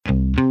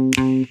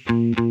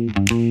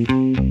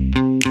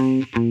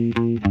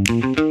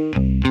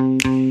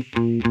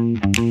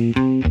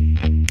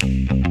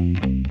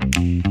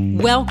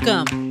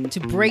Welcome to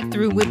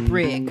Breakthrough with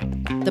Brig,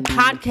 the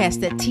podcast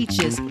that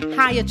teaches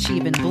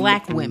high-achieving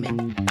Black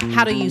women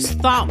how to use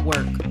thought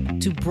work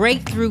to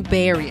break through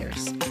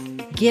barriers,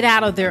 get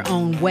out of their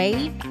own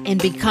way,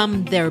 and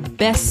become their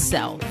best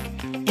self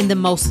in the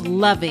most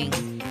loving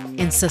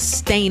and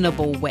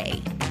sustainable way.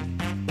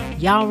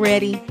 Y'all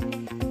ready?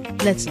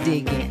 Let's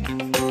dig in.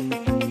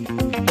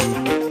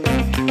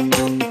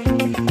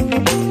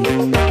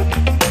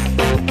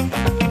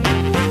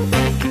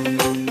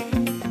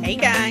 Hey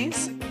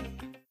guys,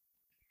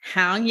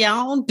 how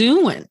y'all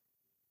doing?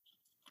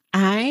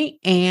 I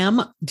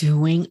am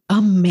doing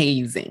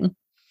amazing.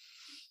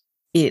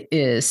 It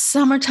is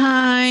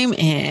summertime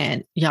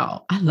and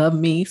y'all, I love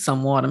me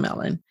some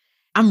watermelon.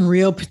 I'm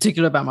real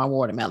particular about my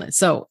watermelon.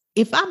 So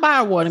if I buy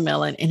a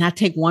watermelon and I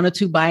take one or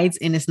two bites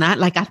and it's not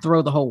like I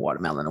throw the whole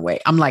watermelon away,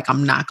 I'm not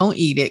going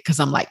to eat it because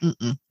I'm like,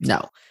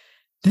 no.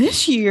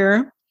 This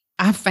year,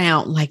 I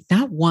found like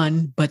not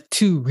one, but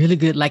two really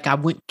good. Like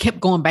kept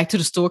going back to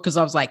the store because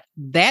I was like,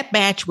 that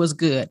batch was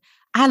good.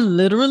 I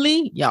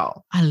literally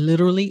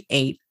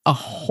ate a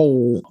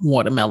whole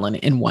watermelon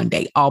in one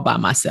day all by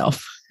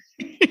myself.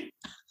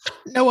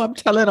 No, I'm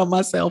telling on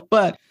myself,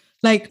 but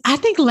I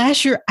think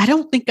last year, I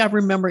don't think I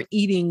remember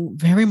eating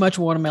very much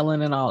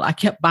watermelon at all. I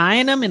kept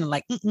buying them and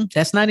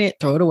that's not it.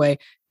 Throw it away.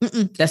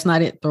 That's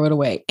not it. Throw it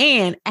away.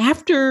 And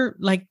after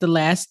the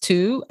last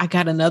two, I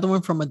got another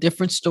one from a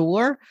different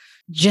store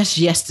just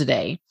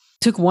yesterday.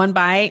 Took one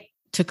bite,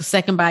 took a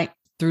second bite,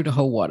 threw the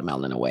whole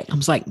watermelon away. I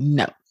was like,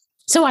 no.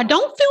 So I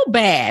don't feel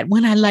bad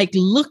when I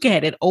look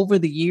at it over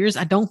the years.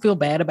 I don't feel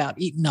bad about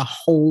eating a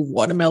whole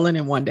watermelon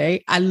in one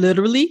day. I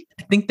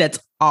think that's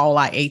all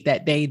I ate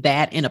that day,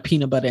 that and a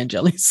peanut butter and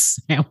jelly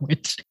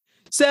sandwich.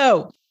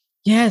 So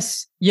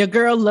yes, your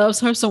girl loves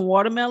her some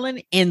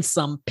watermelon and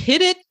some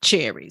pitted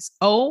cherries.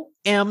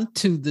 OM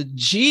to the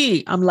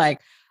G. I'm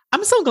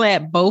so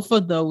glad both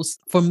of those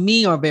for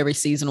me are very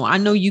seasonal. I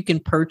know you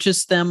can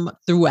purchase them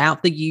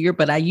throughout the year,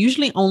 but I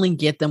usually only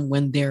get them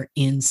when they're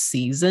in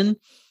season.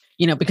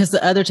 Because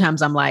the other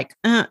times I'm like,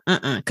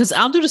 because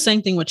I'll do the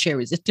same thing with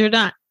cherries. If they're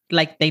not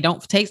they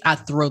don't taste, I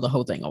throw the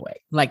whole thing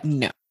away.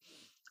 No.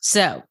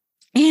 So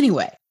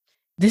anyway,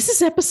 this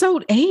is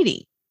episode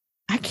 80.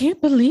 I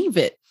can't believe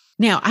it.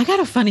 Now I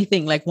got a funny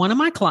thing. One of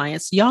my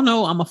clients, y'all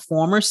know I'm a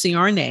former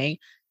CRNA,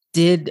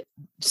 did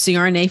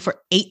CRNA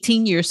for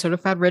 18 years,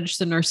 certified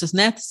registered nurse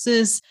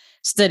anesthetist,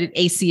 studied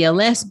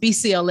ACLS,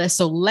 BCLS.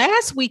 So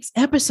last week's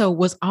episode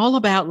was all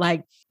about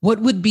what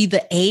would be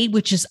the A,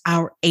 which is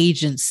our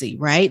agency,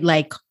 right?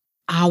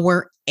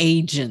 Our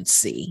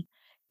agency.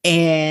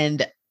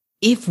 And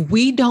if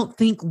we don't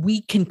think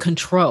we can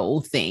control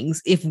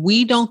things, if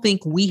we don't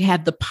think we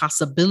have the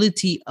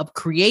possibility of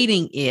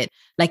creating it,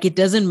 it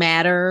doesn't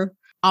matter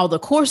all the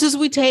courses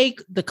we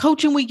take, the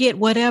coaching we get,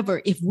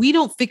 whatever, if we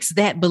don't fix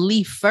that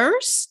belief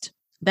first,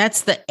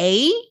 that's the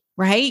A,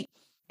 right?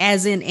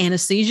 As in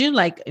anesthesia,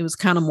 it was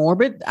kind of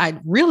morbid. I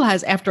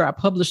realized after I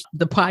published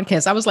the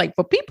podcast, I was like,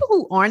 for people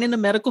who aren't in the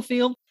medical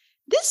field,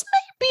 this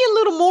may be a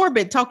little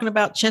morbid talking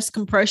about chest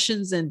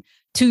compressions and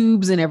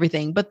tubes and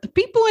everything. But the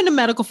people in the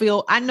medical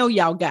field, I know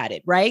y'all got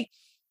it, right?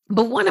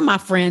 But one of my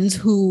friends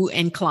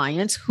and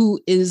clients who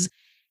is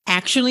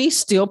actually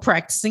still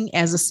practicing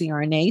as a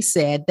CRNA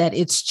said that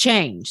it's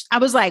changed. I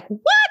was like,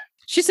 what?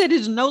 She said it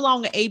is no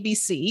longer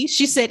ABC.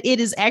 She said it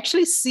is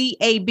actually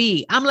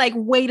CAB. I'm like,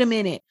 wait a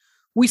minute.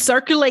 We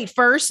circulate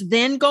first,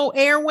 then go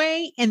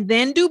airway, and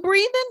then do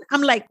breathing.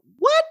 I'm like,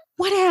 what?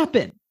 What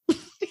happened?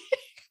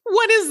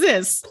 What is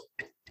this?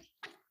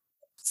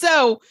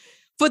 So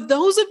for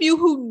those of you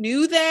who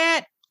knew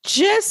that,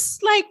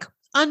 just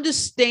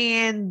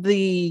understand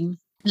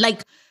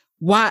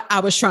why I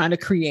was trying to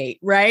create,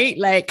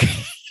 right?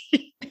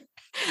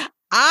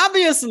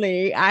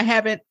 Obviously, I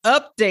haven't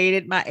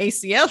updated my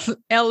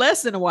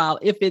ACLS in a while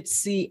if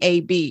it's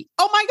CAB.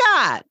 Oh my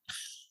God.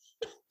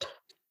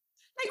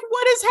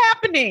 What is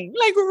happening?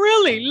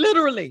 Really,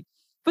 literally.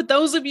 For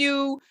those of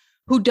you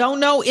who don't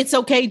know, it's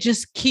okay.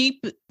 Just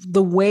keep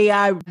the way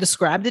I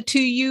described it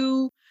to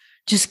you.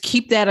 Just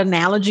keep that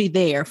analogy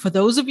there. For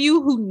those of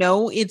you who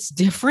know it's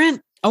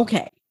different,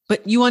 okay.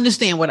 But you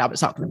understand what I was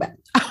talking about.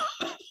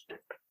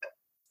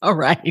 All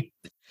right.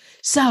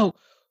 So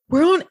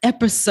we're on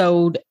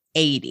episode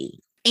 80.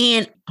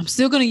 And I'm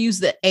still going to use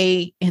the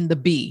A and the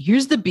B.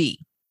 Here's the B.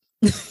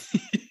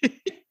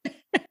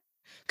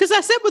 Because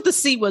I said what the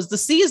C was. The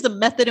C is the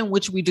method in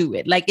which we do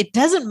it. It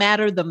doesn't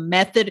matter the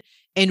method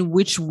in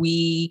which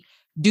we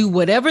do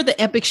whatever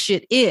the epic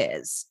shit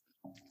is.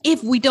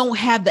 If we don't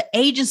have the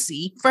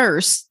agency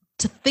first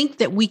to think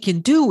that we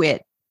can do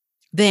it,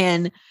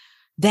 then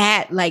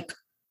that,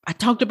 I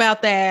talked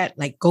about that,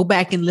 go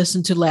back and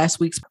listen to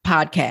last week's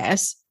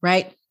podcast,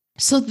 right?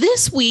 So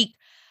this week,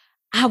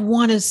 I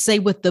want to say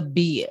what the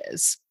B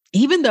is.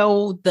 Even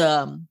though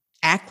the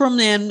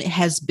acronym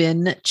has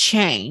been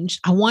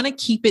changed, I want to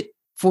keep it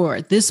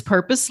for this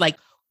purpose,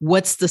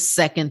 what's the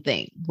second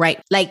thing,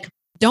 right?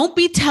 Don't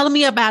be telling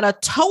me about a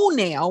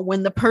toenail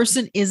when the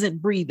person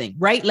isn't breathing,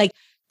 right?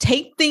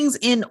 Take things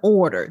in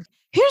order.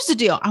 Here's the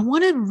deal. I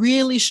want to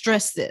really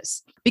stress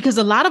this. Because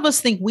a lot of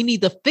us think we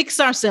need to fix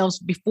ourselves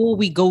before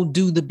we go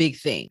do the big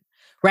thing,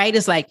 right?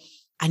 It's like,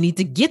 I need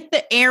to get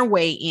the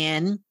airway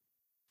in,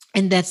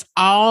 and that's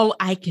all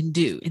I can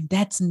do. And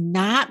that's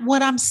not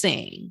what I'm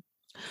saying.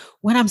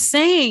 What I'm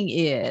saying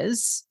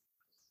is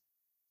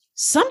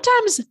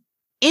sometimes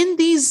in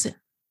these,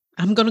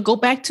 I'm going to go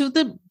back to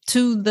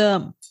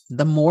the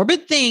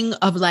morbid thing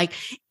of like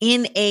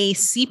in a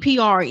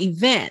CPR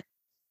event.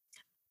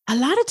 A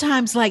lot of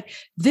times, like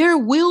there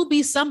will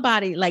be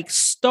somebody like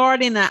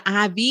starting an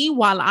IV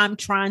while I'm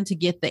trying to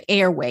get the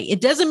airway. It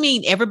doesn't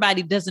mean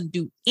everybody doesn't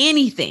do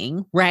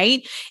anything,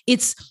 right?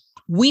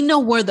 We know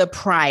where the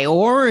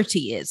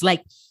priority is.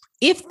 Like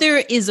if there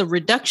is a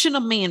reduction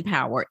of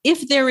manpower,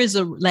 if there is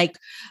a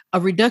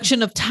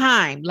reduction of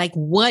time, like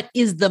what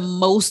is the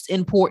most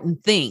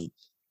important thing?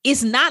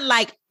 It's not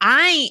like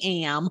I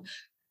am,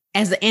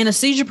 as an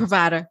anesthesia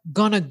provider,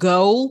 gonna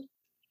go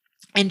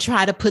and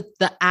try to put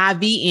the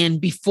IV in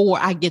before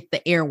I get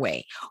the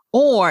airway.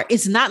 Or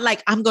it's not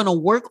like I'm going to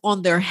work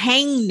on their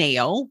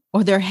hangnail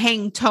or their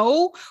hang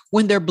toe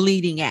when they're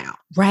bleeding out,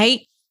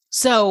 right?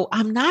 So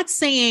I'm not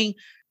saying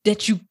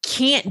that you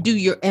can't do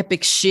your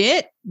epic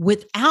shit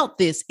without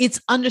this.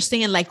 It's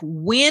understand like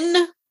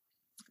when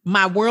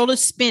my world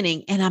is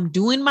spinning and I'm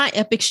doing my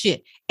epic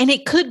shit, and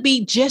it could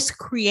be just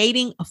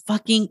creating a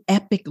fucking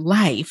epic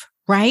life,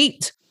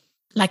 right?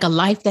 Like a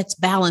life that's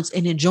balanced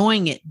and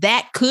enjoying it.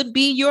 That could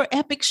be your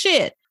epic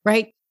shit,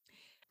 right?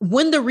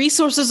 When the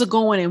resources are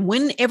going and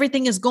when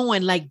everything is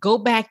going, like go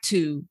back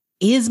to,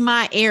 is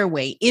my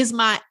airway, is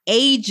my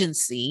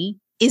agency,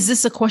 is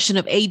this a question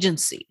of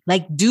agency?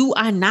 Like, do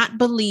I not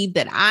believe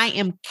that I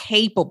am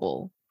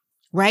capable,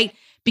 right?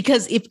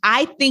 Because if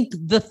I think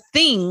the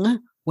thing,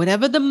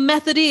 whatever the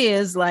method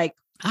is, like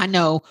I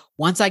know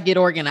once I get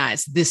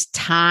organized, this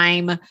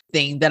time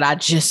thing that I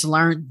just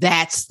learned,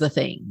 that's the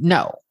thing.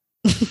 No.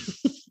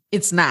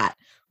 It's not,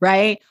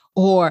 right?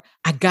 Or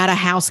I got a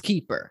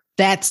housekeeper.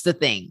 That's the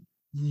thing.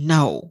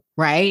 No,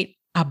 right?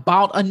 I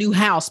bought a new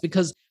house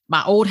because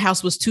my old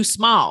house was too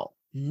small.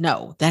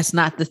 No, that's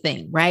not the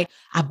thing, right?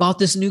 I bought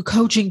this new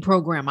coaching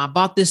program. I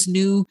bought this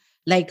new,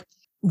 like,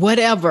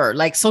 whatever,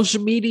 like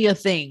social media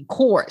thing,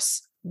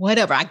 course,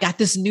 whatever. I got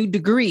this new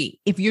degree.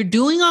 If you're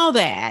doing all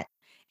that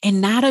and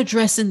not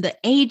addressing the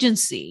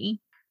agency,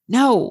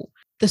 no,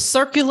 the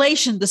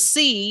circulation, the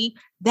C,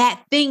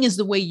 that thing is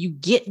the way you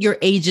get your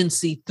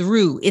agency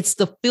through. It's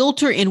the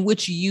filter in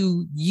which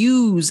you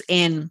use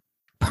and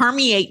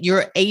permeate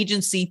your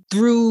agency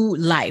through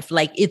life.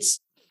 Like it's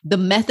the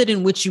method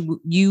in which you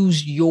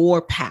use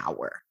your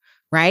power,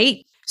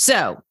 right?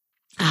 So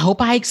I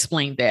hope I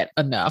explained that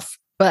enough,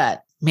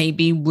 but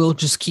maybe we'll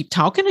just keep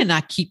talking and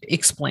not keep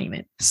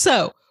explaining.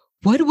 So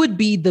what would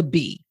be the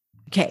B?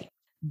 Okay.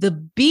 The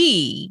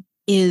B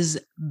is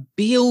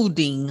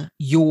building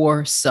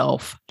your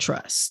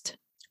self-trust,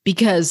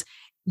 because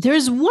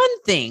there's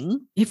one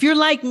thing, if you're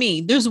like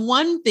me, there's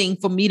one thing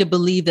for me to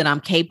believe that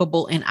I'm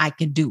capable and I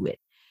can do it.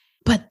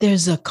 But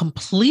there's a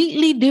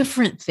completely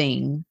different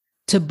thing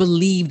to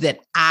believe that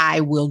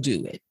I will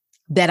do it,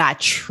 that I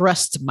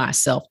trust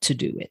myself to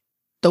do it.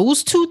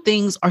 Those two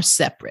things are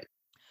separate.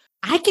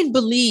 I can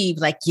believe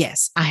like,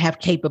 yes, I have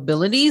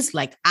capabilities.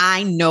 Like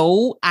I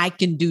know I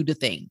can do the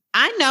thing.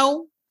 I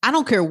know, I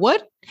don't care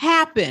what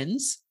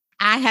happens.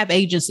 I have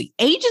agency.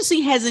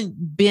 Agency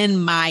hasn't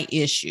been my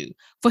issue.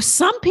 For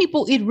some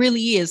people, it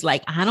really is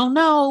like, I don't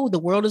know, the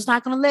world is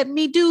not going to let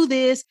me do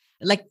this.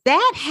 Like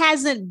that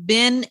hasn't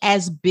been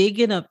as big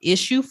an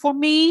issue for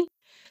me.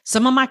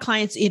 Some of my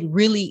clients, it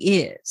really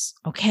is.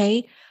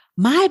 Okay.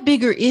 My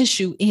bigger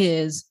issue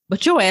is,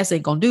 but your ass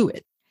ain't going to do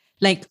it.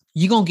 Like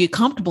you're going to get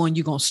comfortable and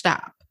you're going to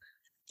stop.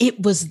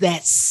 It was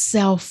that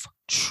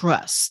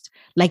self-trust.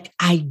 Like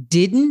I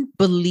didn't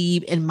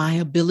believe in my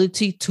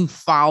ability to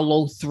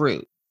follow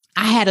through.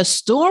 I had a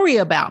story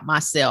about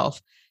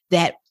myself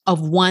that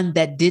of one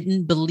that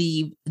didn't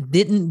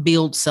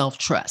build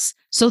self-trust.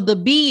 So the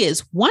B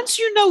is once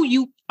you know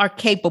you are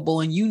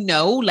capable and you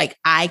know, like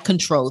I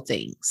control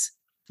things.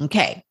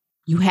 Okay.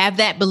 You have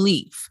that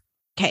belief.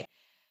 Okay.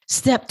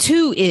 Step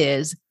 2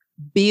 is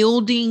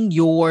building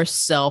your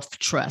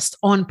self-trust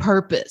on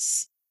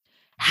purpose.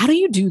 How do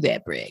you do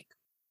that, Brig?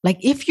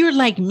 Like if you're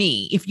like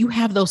me, if you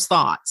have those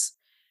thoughts,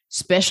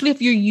 especially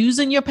if you're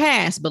using your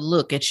past, but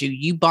look at you,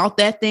 you bought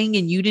that thing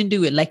and you didn't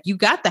do it. Like you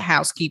got the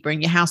housekeeper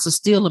and your house is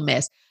still a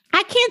mess.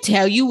 I can't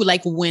tell you,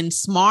 like when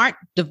smart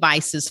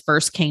devices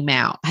first came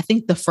out, I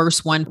think the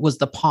first one was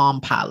the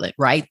Palm Pilot,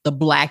 right? The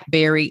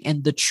BlackBerry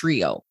and the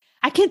Treo.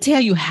 I can't tell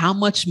you how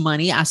much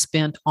money I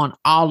spent on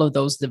all of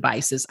those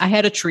devices. I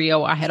had a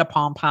Treo, I had a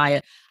Palm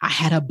Pilot, I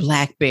had a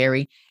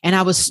BlackBerry, and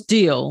I was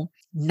still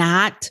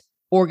not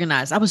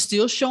organized. I was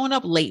still showing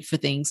up late for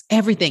things,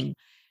 everything.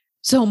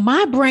 So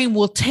my brain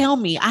will tell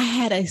me I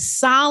had a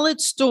solid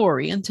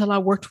story until I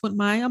worked with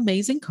my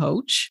amazing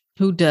coach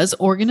who does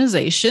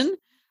organization,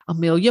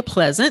 Amelia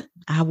Pleasant.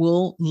 I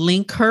will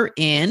link her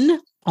in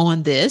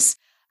on this.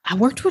 I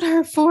worked with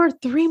her for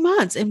 3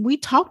 months and we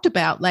talked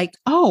about like,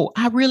 oh,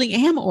 I really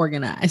am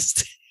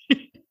organized.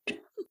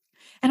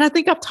 And I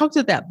think I've talked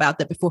to that about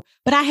that before,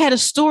 but I had a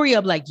story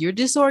of like, you're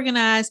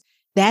disorganized.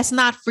 That's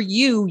not for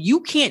you.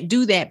 You can't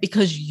do that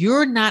because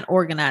you're not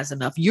organized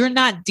enough. You're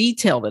not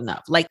detailed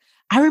enough. Like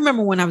I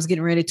remember when I was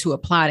getting ready to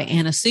apply to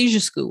anesthesia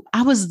school,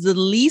 I was the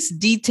least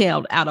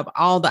detailed out of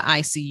all the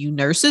ICU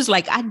nurses.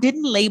 Like I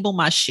didn't label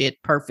my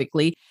shit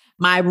perfectly.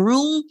 My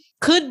room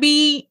could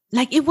be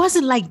like, it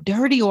wasn't like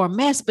dirty or a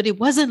mess, but it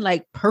wasn't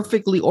like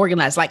perfectly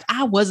organized. Like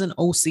I wasn't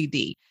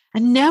OCD. I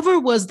never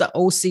was the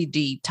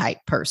OCD type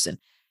person.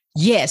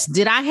 Yes.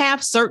 Did I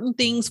have certain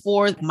things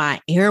for my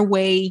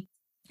airway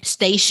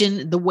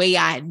station the way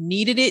I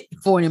needed it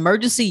for an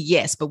emergency?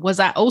 Yes. But was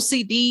I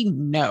OCD?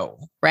 No.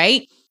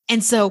 Right.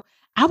 And so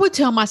I would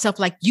tell myself,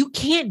 like, you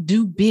can't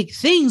do big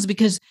things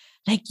because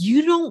like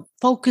you don't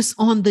focus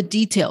on the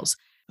details.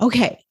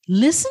 Okay.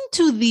 Listen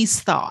to these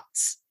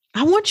thoughts.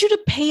 I want you to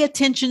pay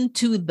attention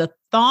to the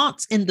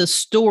thoughts and the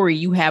story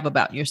you have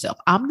about yourself.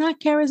 I'm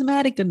not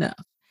charismatic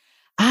enough.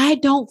 I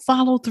don't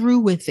follow through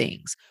with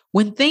things.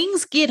 When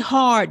things get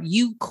hard,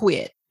 you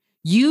quit.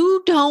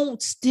 You don't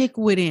stick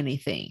with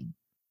anything,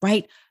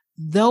 right?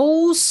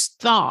 Those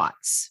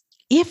thoughts,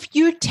 if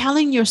you're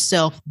telling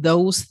yourself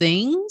those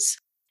things,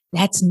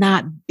 that's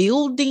not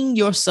building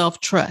your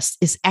self-trust.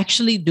 It's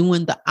actually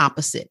doing the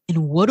opposite.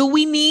 And what do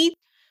we need?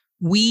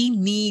 We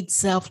need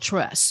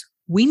self-trust.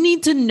 We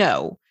need to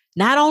know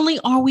not only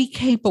are we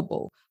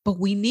capable, but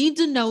we need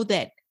to know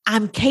that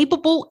I'm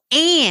capable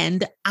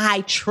and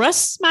I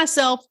trust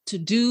myself to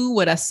do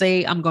what I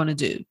say I'm going to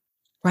do,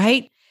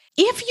 right?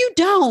 If you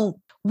don't,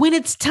 when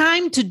it's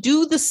time to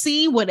do the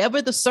C,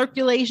 whatever the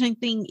circulation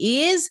thing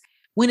is,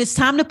 when it's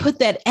time to put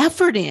that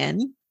effort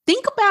in,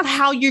 think about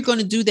how you're going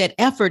to do that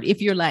effort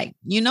if you're like,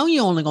 you're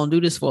only going to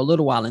do this for a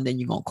little while and then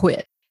you're going to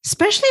quit.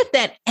 Especially if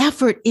that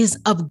effort is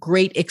of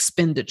great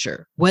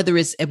expenditure, whether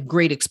it's a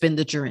great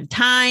expenditure in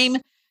time,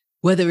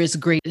 whether it's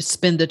great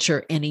expenditure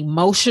in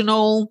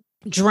emotional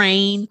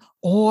drain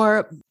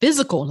or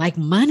physical, like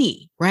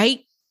money,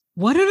 right?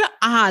 What are the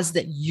odds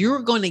that you're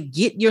going to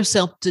get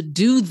yourself to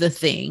do the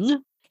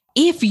thing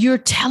if you're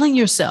telling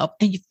yourself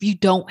and if you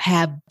don't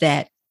have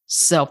that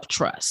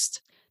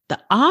self-trust? The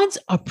odds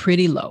are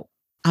pretty low.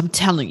 I'm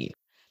telling you,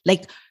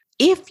 like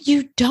if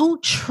you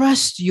don't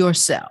trust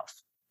yourself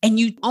and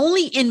you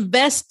only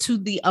invest to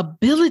the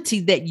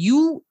ability that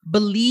you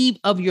believe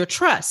of your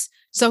trust.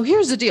 So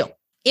here's the deal.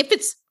 If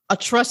it's a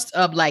trust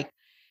of like,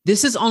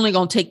 this is only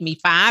going to take me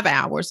 5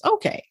 hours.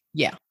 Okay.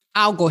 Yeah,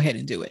 I'll go ahead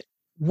and do it.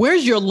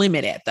 Where's your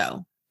limit at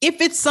though?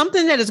 If it's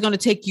something that is going to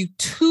take you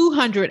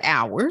 200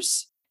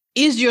 hours,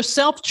 is your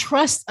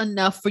self-trust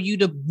enough for you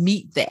to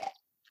meet that?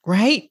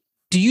 Right?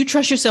 Do you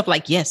trust yourself?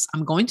 Like, yes,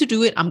 I'm going to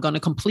do it. I'm going to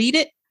complete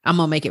it. I'm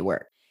going to make it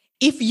work.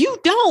 If you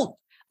don't,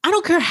 I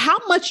don't care how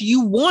much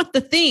you want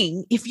the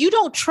thing. If you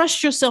don't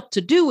trust yourself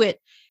to do it,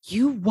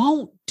 you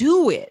won't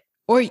do it.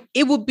 Or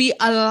it will be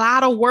a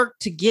lot of work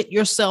to get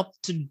yourself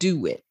to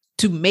do it,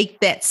 to make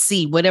that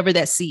C, whatever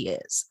that C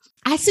is.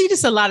 I see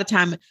this a lot of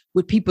time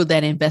with people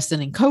that invested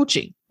in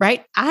coaching,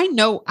 right? I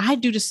know I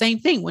do the same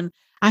thing. When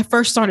I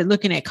first started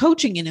looking at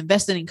coaching and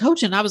investing in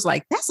coaching, I was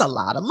like, that's a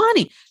lot of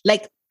money.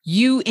 Like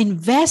you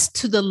invest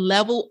to the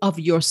level of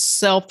your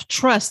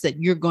self-trust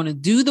that you're going to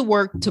do the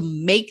work to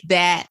make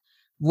that,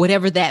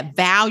 whatever that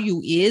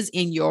value is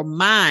in your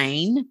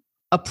mind,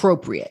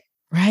 appropriate,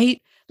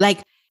 right?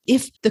 Like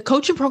if the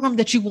coaching program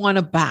that you want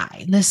to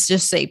buy, let's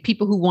just say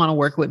people who want to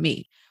work with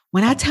me,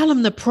 when I tell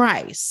them the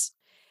price,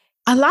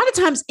 a lot of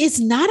times it's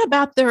not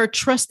about their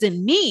trust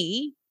in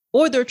me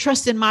or their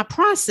trust in my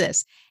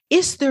process.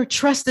 It's their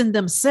trust in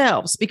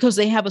themselves because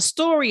they have a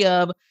story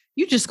of,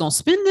 you're just going to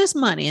spend this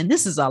money and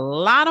this is a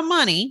lot of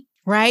money,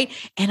 right?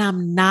 And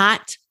I'm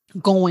not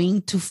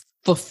going to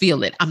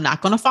fulfill it. I'm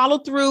not going to follow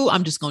through.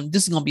 This is going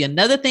to be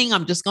another thing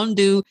I'm just going to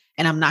do.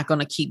 And I'm not going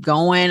to keep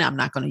going. I'm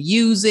not going to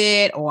use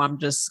it, or I'm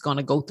just going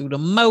to go through the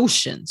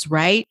motions,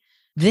 right?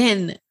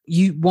 Then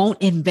you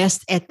won't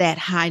invest at that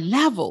high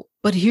level.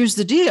 But here's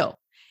the deal.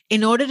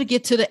 In order to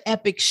get to the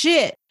epic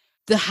shit,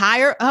 the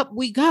higher up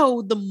we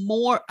go, the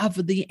more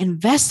of the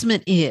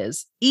investment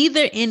is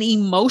either in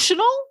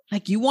emotional,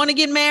 like you want to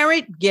get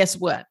married. Guess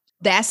what?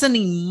 That's an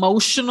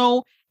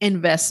emotional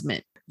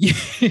investment.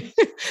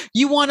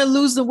 You want to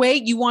lose the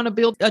weight. You want to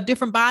build a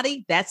different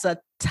body. That's a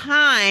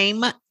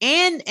time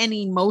and an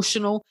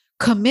emotional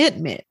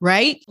commitment,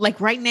 right?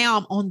 Like right now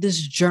I'm on this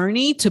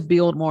journey to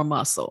build more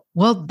muscle.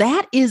 Well,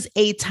 that is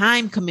a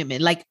time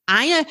commitment. Like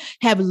I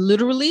have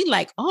literally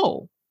like,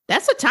 oh,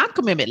 that's a time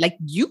commitment. Like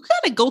you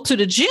got to go to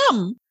the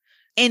gym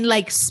and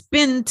like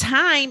spend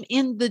time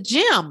in the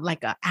gym,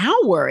 like an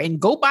hour, and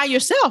go by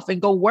yourself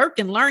and go work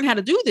and learn how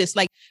to do this.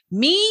 Like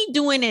me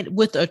doing it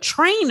with a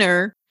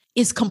trainer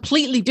is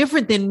completely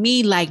different than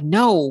me. Like,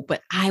 no,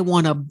 but I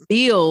want to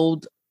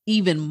build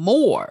even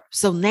more.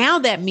 So now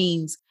that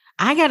means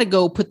I got to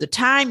go put the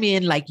time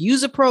in, like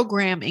use a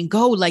program and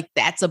go, like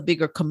that's a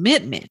bigger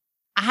commitment.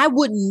 I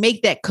wouldn't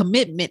make that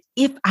commitment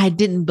if I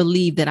didn't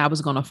believe that I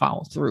was going to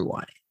follow through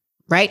on it.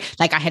 Right?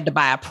 Like I had to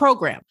buy a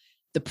program.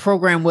 The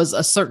program was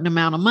a certain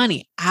amount of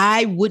money.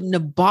 I wouldn't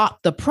have bought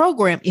the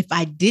program if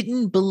I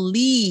didn't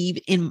believe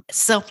in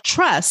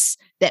self-trust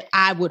that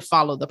I would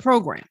follow the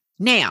program.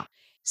 Now,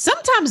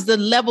 sometimes the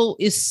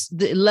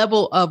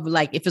level of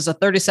like, if it's a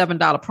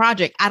 $37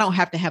 project, I don't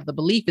have to have the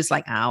belief. It's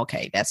like,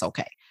 okay, that's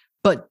okay.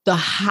 But the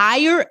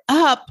higher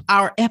up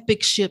our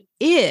epic ship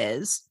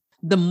is,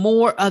 the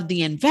more of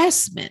the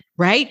investment,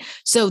 right?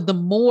 So the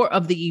more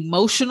of the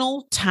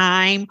emotional,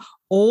 time,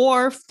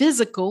 or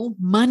physical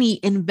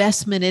money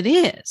investment it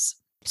is.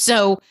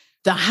 So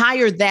the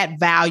higher that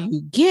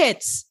value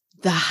gets,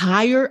 the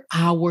higher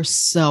our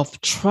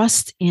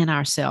self-trust in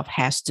ourselves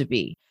has to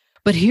be.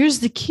 But here's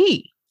the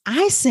key.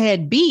 I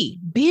said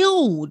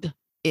build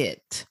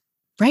it,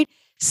 right?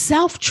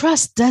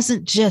 Self-trust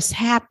doesn't just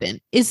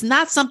happen. It's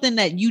not something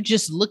that you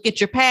just look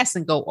at your past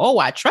and go, oh,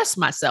 I trust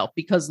myself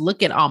because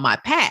look at all my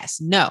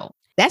past. No,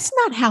 that's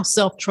not how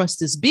self-trust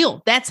is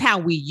built. That's how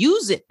we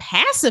use it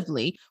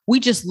passively. We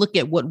just look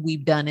at what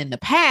we've done in the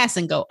past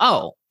and go,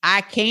 oh,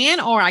 I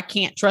can or I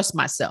can't trust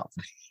myself.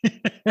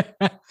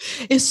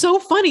 It's so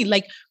funny.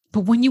 But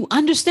when you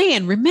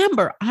understand,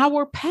 remember,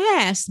 our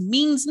past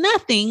means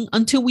nothing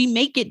until we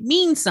make it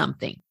mean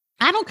something.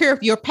 I don't care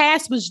if your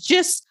past was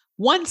just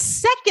 1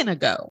 second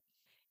ago.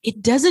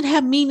 It doesn't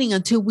have meaning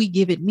until we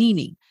give it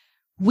meaning.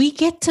 We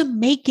get to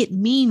make it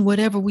mean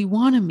whatever we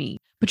want to mean.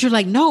 But you're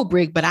like, no,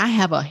 Brig, but I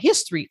have a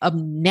history of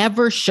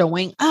never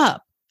showing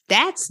up.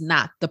 That's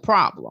not the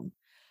problem.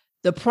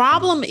 The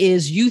problem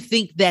is you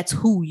think that's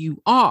who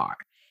you are,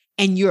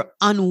 and you're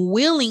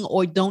unwilling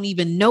or don't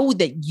even know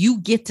that you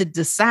get to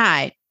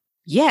decide,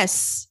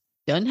 yes,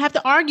 doesn't have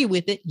to argue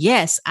with it.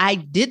 Yes, I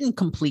didn't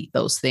complete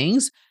those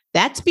things.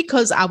 That's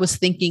because I was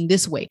thinking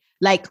this way.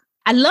 Like,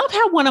 I love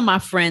how one of my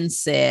friends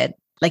said,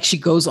 like, she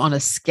goes on a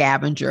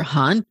scavenger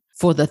hunt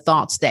for the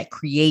thoughts that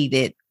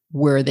created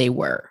where they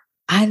were.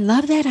 I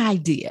love that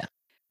idea.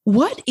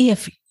 What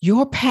if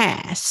your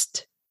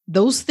past,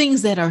 those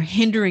things that are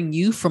hindering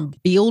you from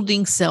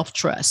building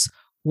self-trust,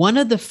 one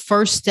of the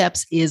first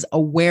steps is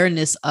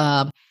awareness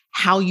of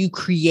how you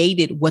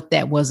created what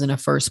that was in the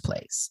first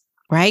place,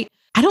 right?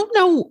 I don't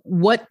know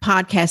what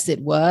podcast it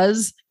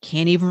was,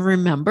 can't even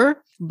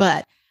remember,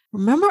 but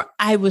remember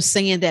I was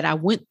saying that I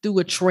went through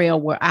a trail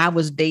where I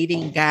was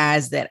dating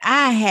guys that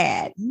I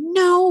had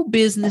no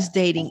business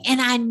dating,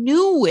 and I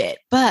knew it,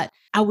 but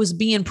I was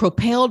being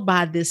propelled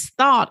by this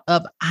thought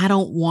of, I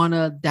don't want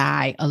to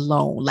die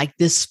alone, like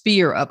this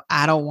fear of,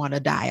 I don't want to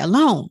die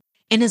alone.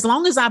 And as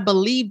long as I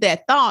believe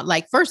that thought,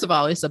 like, first of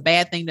all, it's a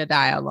bad thing to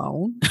die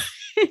alone.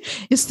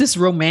 It's this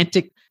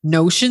romantic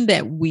notion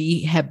that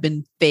we have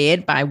been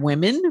fed by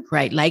women,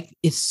 right? Like,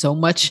 it's so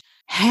much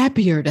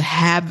happier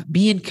to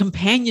be in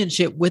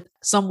companionship with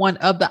someone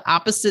of the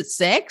opposite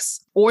sex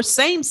or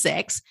same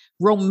sex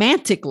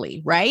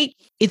romantically, right?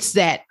 It's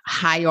that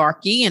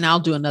hierarchy. And I'll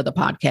do another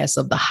podcast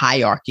of the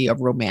hierarchy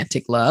of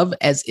romantic love,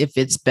 as if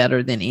it's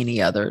better than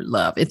any other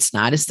love. It's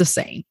not, it's the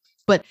same.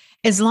 But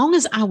as long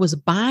as I was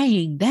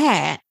buying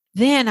that,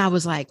 then I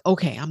was like,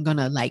 okay, I'm going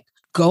to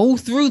go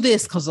through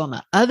this, because on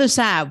the other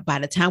side, by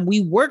the time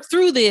we work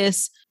through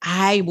this,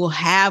 I will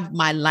have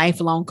my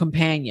lifelong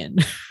companion,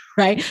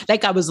 right?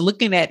 Like, I was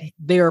looking at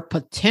their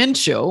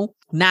potential,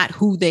 not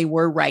who they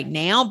were right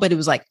now, but it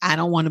was like, I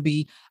don't want to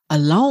be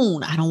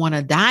alone. I don't want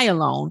to die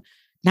alone.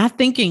 Not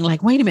thinking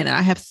like, wait a minute,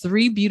 I have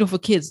 3 beautiful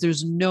kids.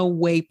 There's no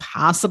way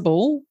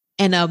possible.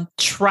 And a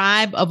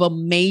tribe of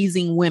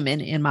amazing women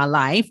in my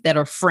life that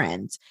are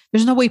friends.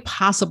 There's no way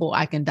possible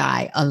I can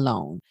die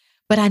alone.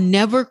 But I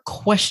never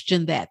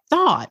questioned that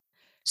thought.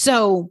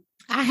 So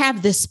I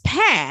have this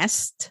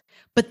past,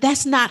 but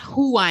that's not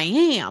who I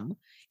am.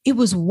 It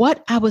was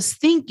what I was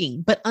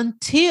thinking. But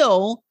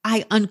until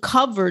I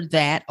uncovered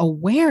that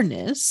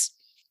awareness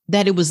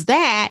that it was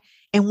that,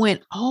 and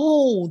went,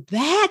 oh,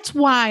 that's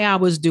why I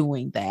was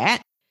doing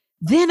that,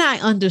 then I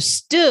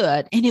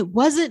understood. And it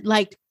wasn't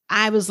like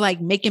I was like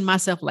making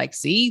myself like,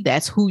 see,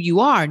 that's who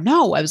you are.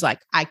 No, I was like,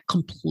 I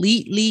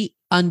completely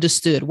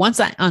understood. Once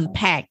I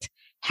unpacked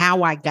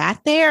how I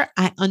got there,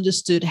 I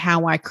understood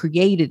how I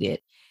created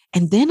it.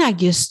 And then I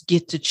just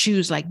get to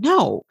choose, like,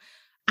 no,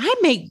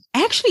 I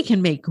actually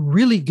can make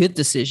really good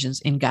decisions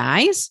in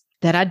guys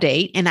that I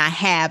date, and I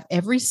have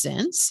ever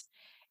since.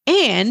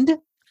 And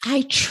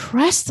I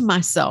trust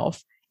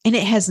myself, and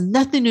it has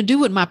nothing to do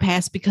with my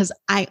past, because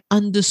I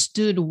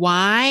understood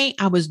why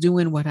I was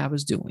doing what I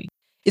was doing.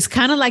 It's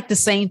kind of like the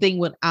same thing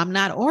when I'm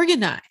not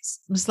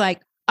organized. It's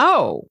like,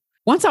 oh,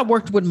 once I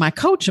worked with my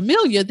coach,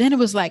 Amelia, then it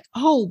was like,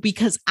 oh,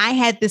 because I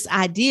had this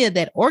idea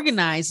that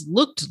organized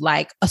looked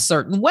like a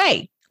certain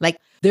way. Like,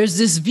 there's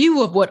this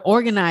view of what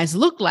organized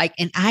looked like,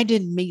 and I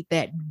didn't meet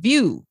that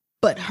view.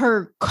 But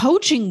her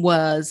coaching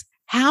was,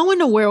 how in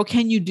the world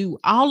can you do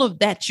all of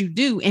that you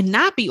do and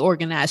not be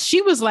organized?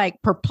 She was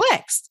like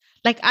perplexed.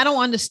 Like, I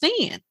don't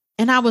understand.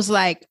 And I was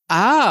like,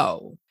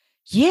 oh,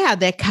 yeah,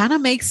 that kind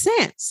of makes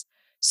sense.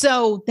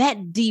 So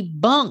that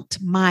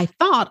debunked my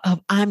thought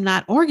of I'm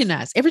not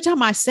organized. Every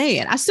time I say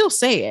it, I still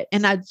say it.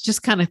 And I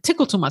just kind of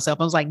tickle to myself.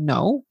 I was like,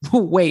 no,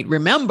 wait,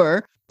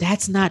 remember,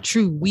 that's not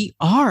true. We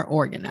are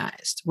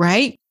organized,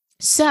 right?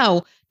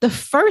 So the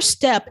first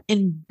step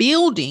in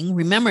building,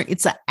 remember,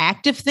 it's an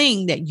active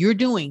thing that you're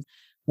doing.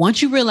 Once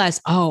you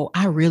realize, oh,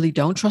 I really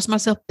don't trust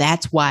myself,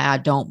 that's why I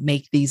don't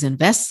make these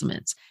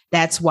investments.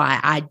 That's why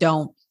I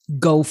don't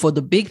go for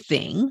the big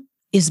thing,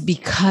 is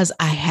because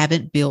I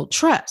haven't built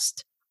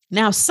trust.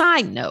 Now,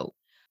 side note,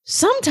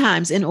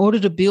 sometimes in order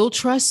to build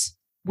trust,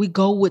 we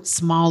go with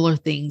smaller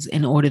things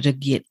in order to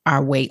get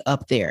our way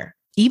up there.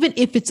 Even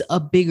if it's a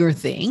bigger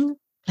thing,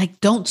 like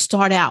don't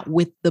start out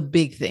with the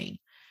big thing.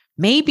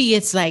 Maybe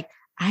it's like,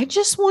 I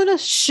just want to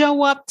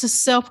show up to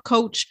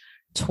self-coach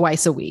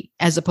twice a week,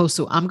 as opposed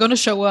to I'm going to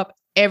show up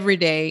every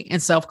day and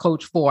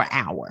self-coach for an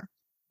hour.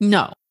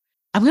 No,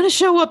 I'm going to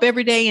show up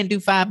every day and do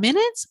 5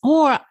 minutes.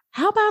 Or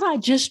how about I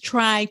just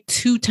try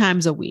 2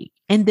 times a week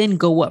and then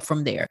go up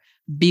from there,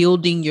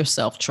 building your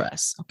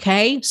self-trust.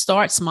 Okay.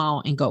 Start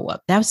small and go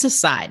up. That's a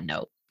side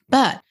note,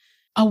 but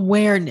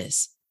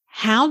awareness.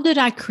 How did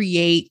I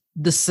create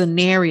the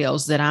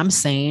scenarios that I'm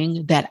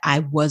saying that I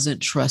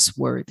wasn't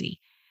trustworthy?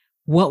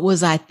 What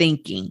was I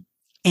thinking?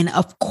 And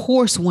of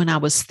course, when I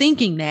was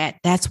thinking that,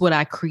 that's what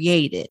I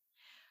created.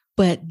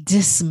 But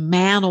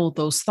dismantle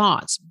those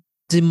thoughts,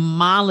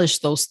 demolish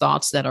those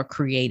thoughts that are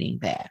creating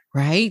that,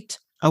 right?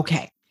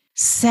 Okay.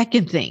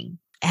 Second thing,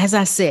 as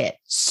I said,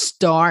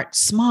 start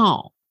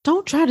small.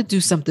 Don't try to do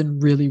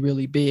something really,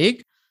 really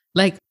big.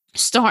 Like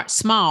start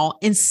small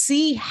and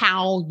see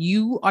how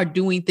you are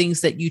doing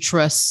things that you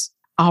trust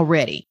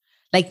already.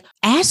 Like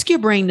ask your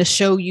brain to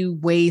show you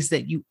ways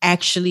that you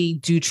actually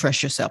do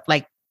trust yourself.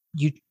 Like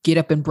you get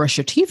up and brush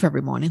your teeth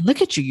every morning.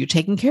 Look at you. You're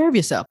taking care of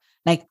yourself.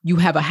 Like you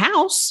have a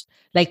house,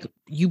 like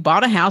you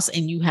bought a house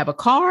and you have a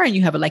car and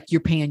you have like you're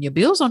paying your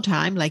bills on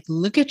time. Like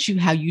look at you,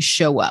 how you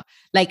show up.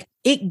 Like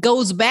it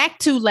goes back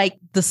to like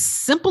the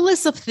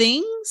simplest of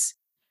things.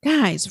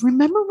 Guys,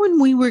 remember when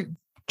we were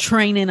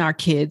training our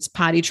kids,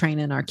 potty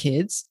training our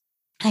kids?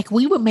 Like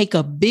we would make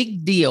a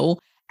big deal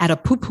out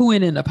of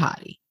poo-pooing in the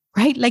potty.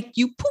 Right? Like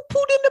you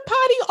poo-pooed in the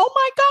potty. Oh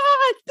my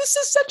God, this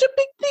is such a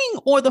big thing.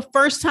 Or the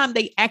first time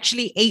they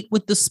actually ate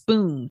with the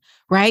spoon,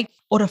 right?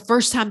 Or the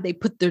first time they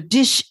put their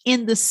dish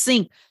in the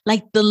sink.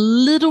 Like the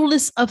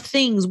littlest of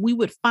things, we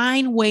would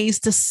find ways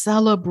to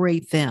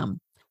celebrate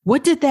them.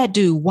 What did that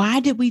do?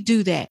 Why did we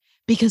do that?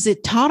 Because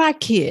it taught our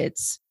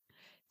kids,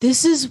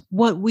 this is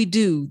what we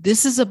do.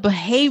 This is a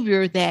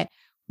behavior that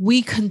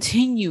we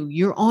continue.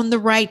 You're on the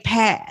right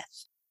path.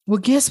 Well,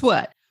 guess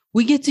what?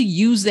 We get to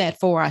use that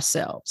for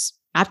ourselves.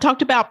 I've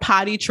talked about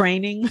potty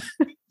training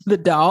the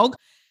dog.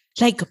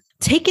 Like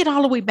take it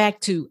all the way back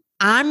to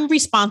I'm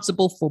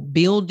responsible for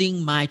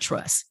building my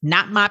trust,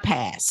 not my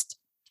past.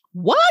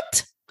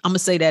 What? I'm going to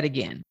say that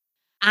again.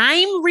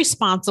 I'm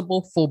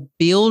responsible for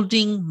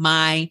building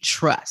my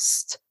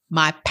trust.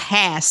 My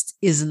past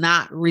is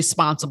not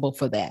responsible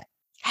for that.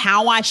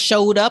 How I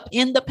showed up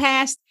in the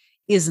past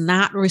is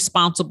not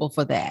responsible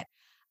for that.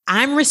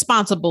 I'm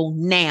responsible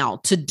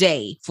now,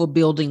 today, for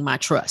building my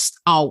trust.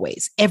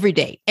 Always, every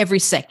day, every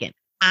second.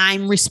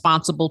 I'm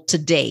responsible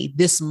today,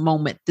 this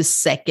moment, this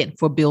second,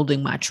 for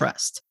building my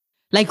trust.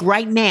 Like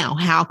right now,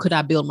 how could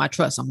I build my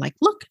trust? I'm like,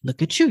 look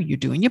at you. You're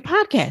doing your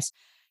podcast.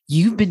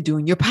 You've been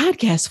doing your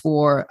podcast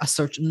for a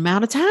certain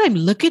amount of time.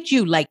 Look at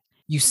you. Like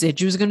you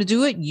said you was going to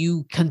do it.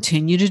 You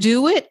continue to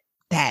do it.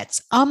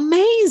 That's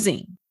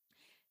amazing.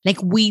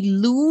 Like we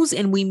lose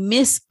and we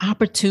miss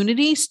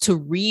opportunities to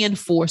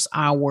reinforce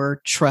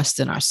our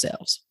trust in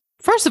ourselves.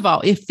 First of all,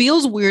 it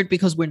feels weird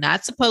because we're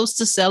not supposed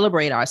to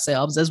celebrate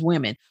ourselves as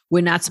women. We're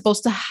not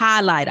supposed to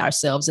highlight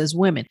ourselves as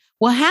women.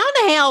 Well, how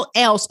the hell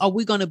else are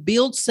we going to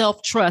build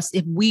self-trust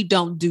if we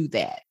don't do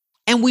that?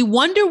 And we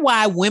wonder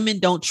why women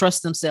don't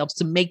trust themselves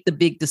to make the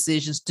big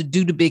decisions, to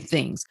do the big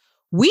things.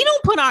 We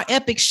don't put our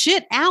epic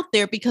shit out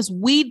there because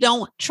we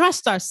don't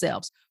trust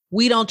ourselves.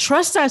 We don't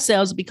trust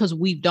ourselves because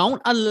we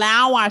don't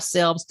allow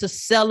ourselves to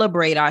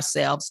celebrate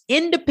ourselves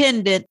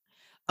independent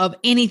of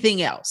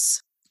anything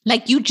else.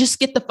 Like you just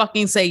get to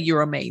fucking say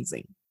you're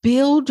amazing.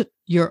 Build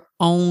your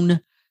own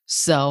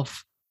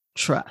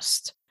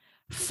self-trust.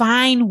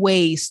 Find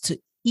ways to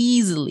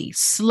easily,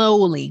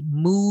 slowly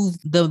move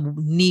the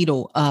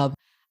needle of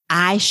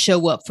I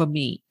show up for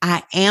me.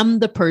 I am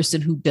the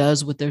person who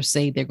does what they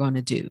say they're going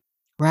to do,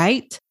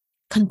 right?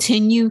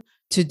 Continue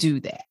to do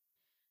that.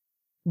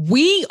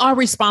 We are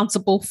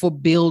responsible for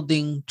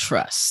building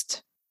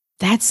trust.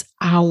 That's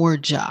our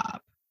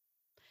job.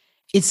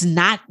 It's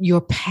not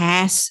your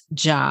past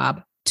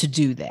job to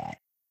do that.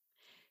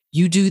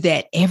 You do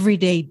that every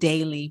day,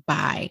 daily,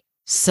 by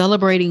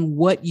celebrating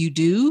what you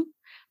do,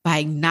 by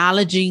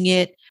acknowledging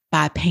it,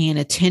 by paying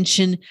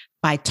attention,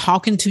 by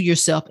talking to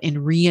yourself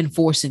and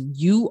reinforcing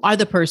you are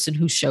the person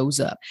who shows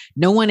up.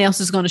 No one else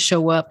is going to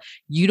show up.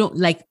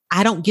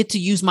 I don't get to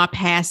use my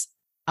past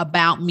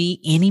about me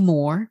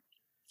anymore.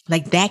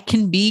 Like that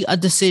can be a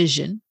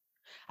decision.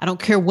 I don't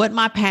care what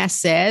my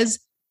past says.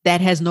 That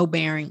has no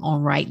bearing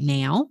on right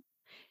now.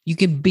 You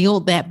can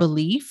build that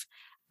belief.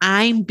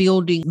 I'm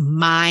building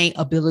my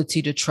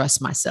ability to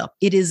trust myself.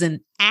 It is an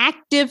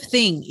active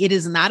thing. It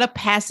is not a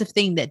passive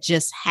thing that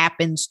just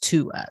happens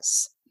to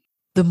us.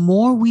 The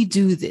more we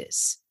do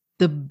this,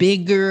 the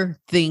bigger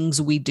things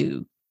we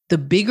do, the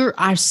bigger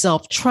our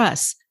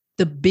self-trust,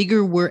 the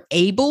bigger we're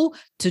able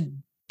to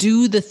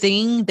do the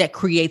thing that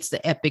creates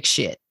the epic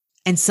shit.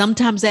 And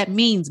sometimes that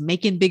means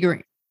making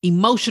bigger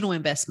emotional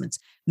investments,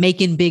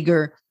 making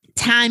bigger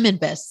time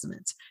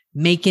investments,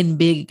 making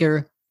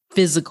bigger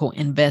physical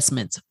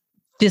investments,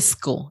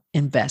 fiscal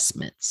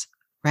investments,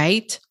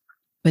 right?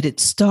 But it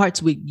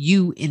starts with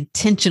you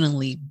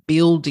intentionally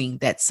building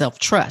that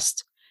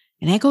self-trust.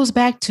 And that goes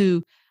back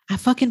to, I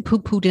fucking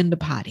poo-pooed in the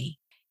potty.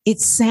 It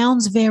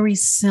sounds very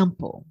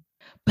simple,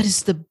 but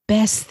it's the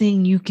best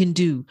thing you can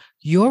do.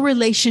 Your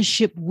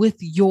relationship with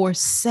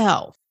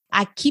yourself.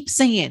 I keep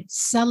saying,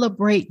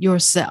 celebrate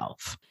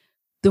yourself.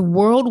 The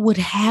world would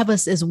have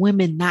us as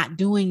women not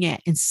doing it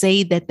and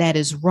say that that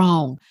is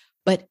wrong.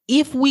 But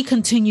if we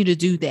continue to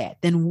do that,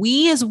 then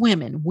we as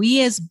women,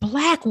 we as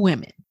Black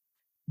women,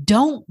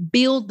 don't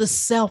build the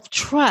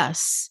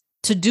self-trust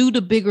to do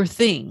the bigger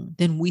thing,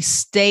 then we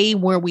stay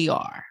where we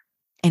are.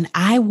 And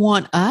I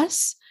want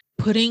us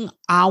putting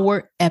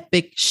our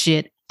epic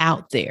shit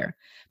out there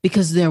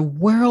because the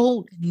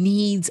world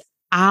needs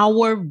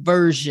our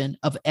version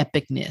of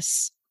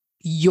epicness.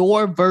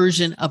 Your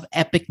version of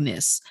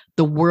epicness,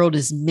 the world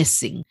is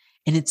missing.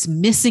 And it's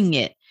missing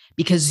it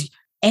because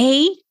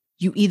A,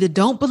 you either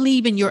don't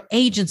believe in your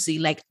agency,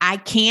 like I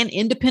can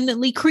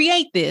independently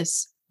create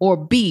this, or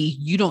B,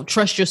 you don't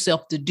trust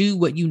yourself to do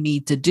what you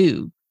need to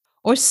do.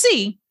 Or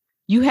C,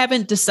 you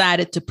haven't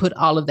decided to put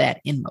all of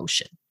that in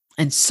motion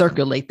and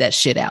circulate that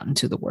shit out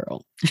into the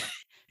world.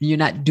 You're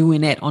not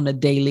doing that on a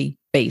daily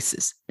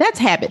basis. That's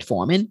habit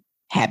forming.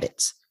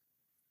 Habits.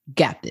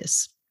 Got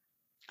this.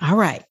 All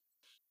right.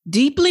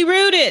 Deeply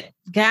Rooted,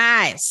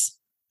 guys,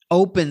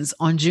 opens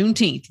on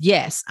Juneteenth.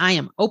 Yes, I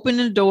am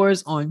opening the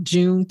doors on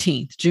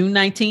Juneteenth. June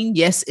 19th.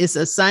 Yes, it's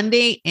a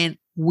Sunday, and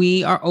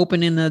we are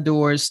opening the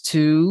doors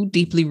to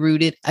Deeply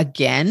Rooted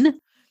again,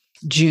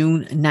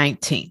 June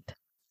 19th.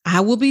 I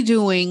will be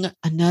doing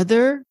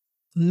another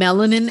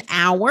Melanin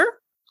Hour.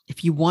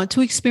 If you want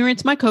to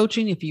experience my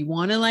coaching, if you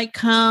want to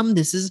come,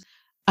 this is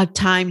a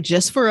time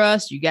just for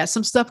us. You got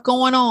some stuff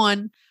going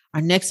on.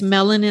 Our next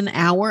Melanin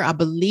Hour, I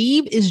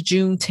believe, is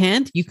June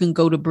 10th. You can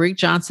go to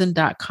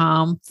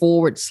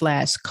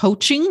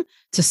brigjohnson.com/coaching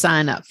to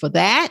sign up for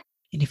that.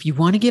 And if you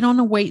want to get on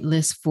the wait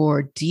list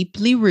for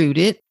Deeply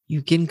Rooted,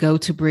 you can go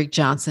to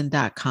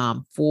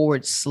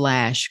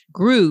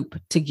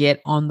brigjohnson.com/group to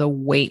get on the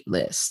wait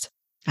list.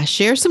 I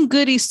share some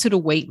goodies to the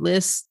wait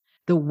list.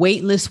 The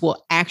wait list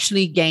will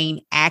actually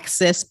gain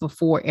access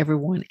before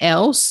everyone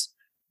else.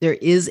 There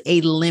is a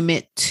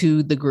limit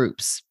to the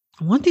groups.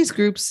 I want these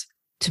groups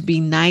to be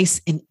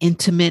nice and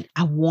intimate.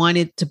 I want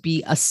it to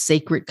be a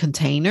sacred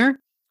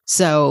container.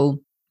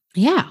 So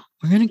yeah,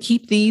 we're going to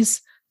keep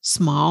these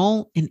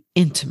small and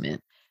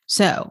intimate.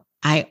 So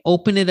I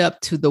open it up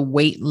to the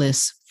wait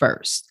list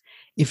first.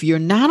 If you're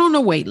not on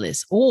the wait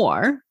list,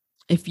 or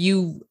if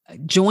you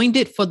joined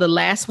it for the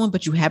last one,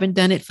 but you haven't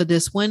done it for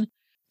this one,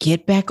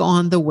 get back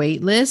on the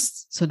wait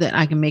list so that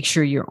I can make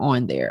sure you're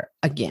on there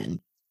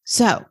again.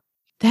 So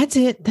that's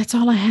it. That's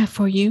all I have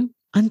for you.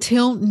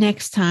 Until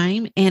next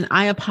time. And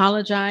I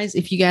apologize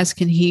if you guys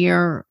can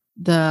hear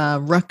the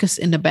ruckus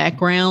in the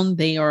background.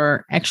 They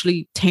are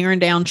actually tearing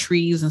down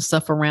trees and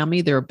stuff around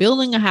me. They're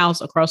building a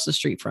house across the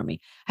street from me.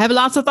 I have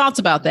lots of thoughts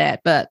about that,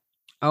 but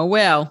oh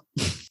well.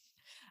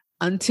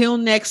 Until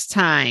next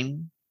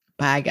time.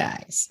 Bye,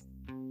 guys.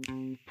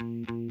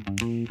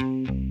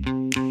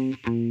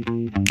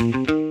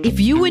 If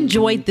you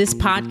enjoyed this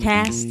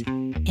podcast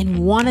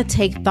and want to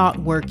take thought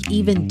work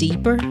even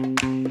deeper,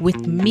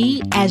 with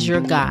me as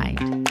your guide,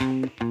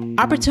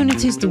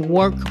 opportunities to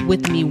work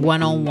with me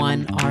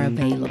one-on-one are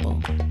available.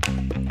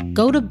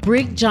 Go to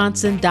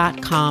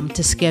brigjohnson.com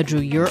to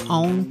schedule your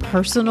own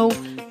personal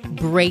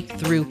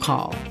breakthrough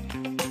call.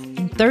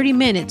 In 30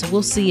 minutes,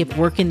 we'll see if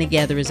working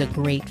together is a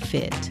great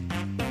fit.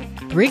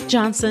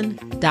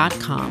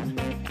 brigjohnson.com,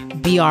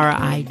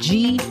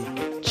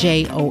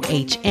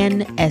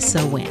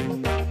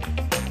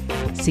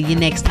 brigjohnson. See you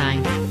next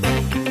time.